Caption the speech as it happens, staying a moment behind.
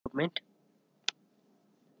argument,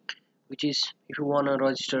 which is if you wanna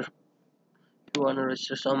register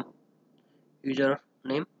some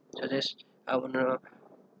username, such as I wanna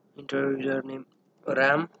enter username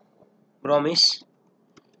Ramesh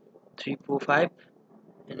 345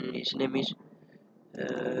 and his name is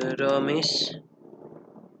Ramesh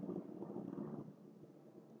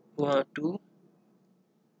 2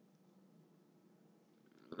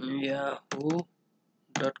 yahoo.com.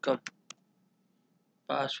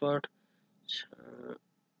 Password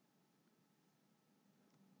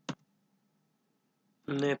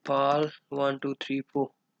Nepal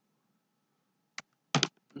 1234.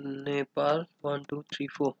 Nepal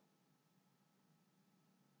 1234.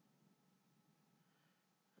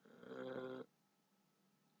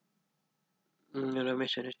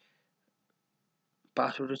 Ramesh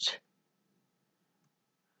password is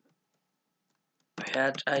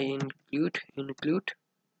had I include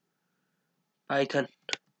Python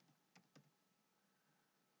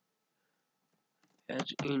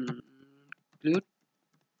as include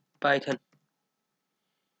Python.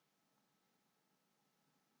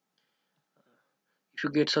 If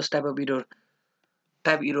you get such type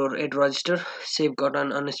error at register, save got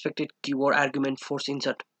an unexpected keyword argument force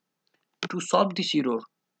insert. To solve this error,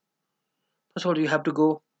 first of all you have to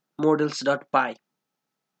go models.py.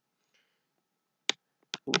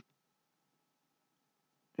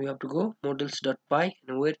 You have to go models.py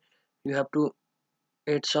and where you have to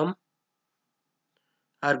add some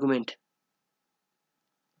argument.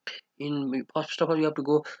 In first of all you have to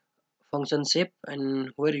go function shape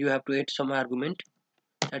and where you have to add some argument,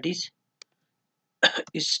 that is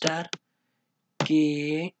star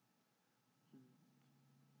k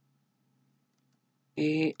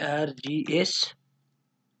args.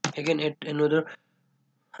 Again add another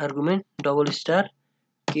argument double star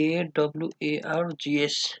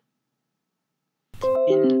kwargs.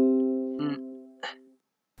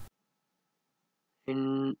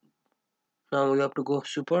 In now you have to go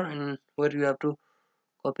super and where you have to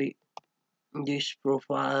copy this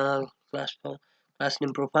profile class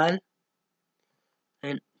name profile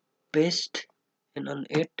and paste and on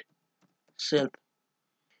it self.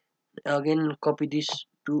 Again copy these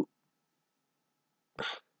two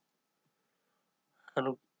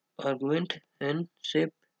argument and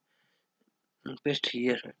save and paste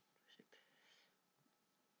here.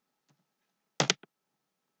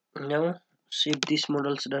 Now save this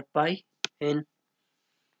models.py and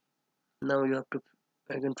now you have to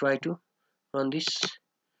again try to run this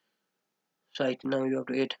site. Now you have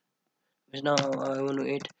to add, now I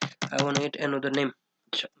want to add another name.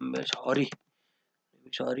 Sorry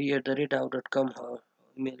at the rate yahoo.com.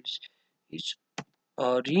 Email is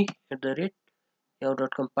sorry at the rate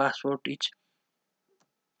yahoo.com. Password is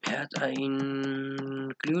as I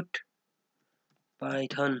include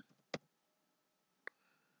Python.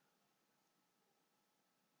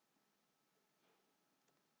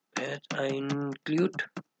 As I include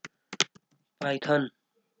Python.